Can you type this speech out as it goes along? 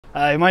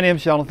My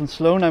name's Jonathan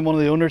Sloan. I'm one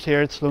of the owners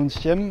here at Sloan's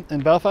Gym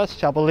in Belfast,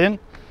 Chapel Lane.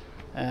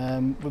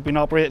 We've been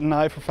operating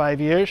now for 5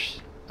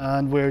 years,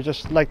 and we're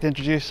just like to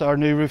introduce our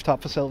new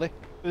rooftop facility.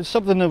 It's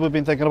something that we've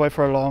been thinking about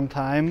for a long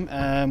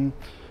time.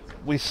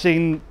 We've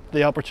seen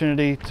the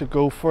opportunity to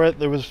go for it.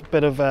 There was a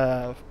bit of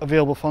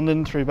available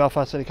funding through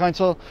Belfast City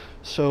Council,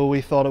 so we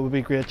thought it would be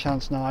a great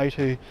chance now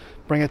to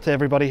bring it to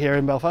everybody here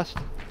in Belfast.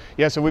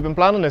 Yeah, so we've been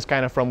planning this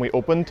kind of from we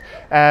opened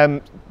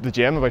the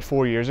gym about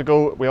 4 years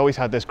ago. We always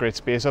had this great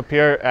space up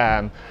here,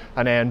 and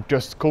then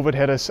just COVID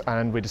hit us,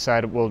 and we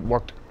decided we'll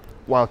work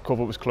while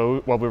COVID was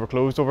closed. While we were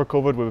closed over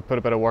COVID, we would put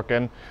a bit of work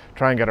in,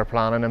 try and get our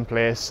planning in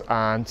place,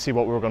 and see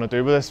what we were going to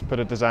do with this. Put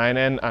a design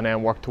in, and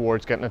then work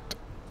towards getting it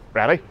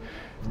ready.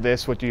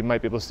 This, what you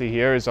might be able to see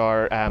here, is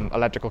our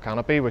electrical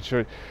canopy, which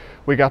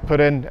we got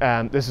put in.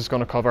 This is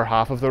going to cover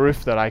half of the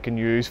roof that I can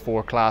use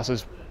for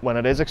classes when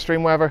it is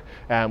extreme weather.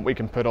 We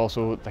can put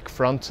also like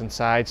fronts and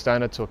sides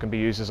down it, so it can be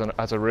used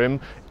as a room.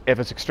 If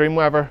it's extreme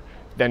weather,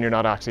 then you're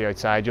not actually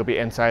outside, you'll be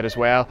inside as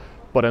well.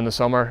 But in the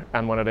summer,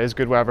 and when it is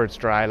good weather, it's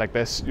dry like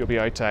this, you'll be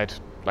outside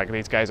like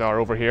these guys are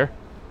over here.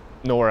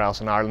 Nowhere else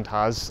in Ireland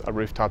has a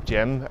rooftop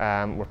gym.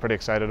 We're pretty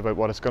excited about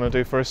what it's going to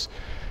do for us.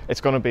 It's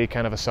going to be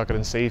kind of a suck it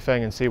and see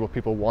thing, and see what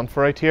people want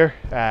for out here.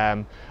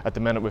 At the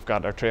minute, we've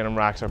got our training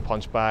racks, our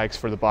punch bags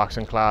for the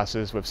boxing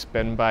classes, with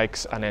spin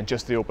bikes, and then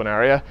just the open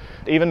area.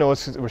 Even though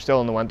we're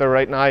still in the winter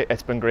right now,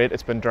 it's been great.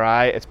 It's been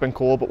dry, it's been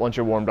cold, but once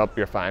you're warmed up,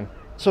 you're fine.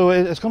 So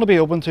it's going to be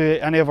open to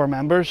any of our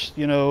members.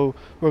 You know,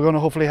 we're going to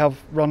hopefully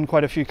run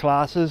quite a few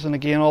classes, and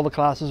again, all the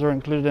classes are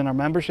included in our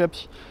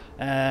memberships.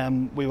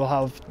 We will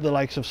have the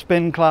likes of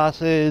spin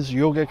classes,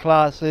 yoga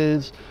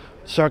classes,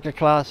 circuit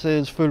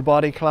classes, full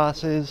body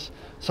classes,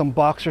 some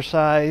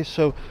boxercise.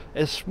 So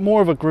it's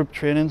more of a group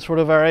training sort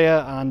of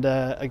area, and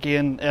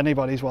again,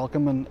 anybody's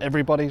welcome and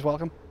everybody's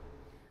welcome.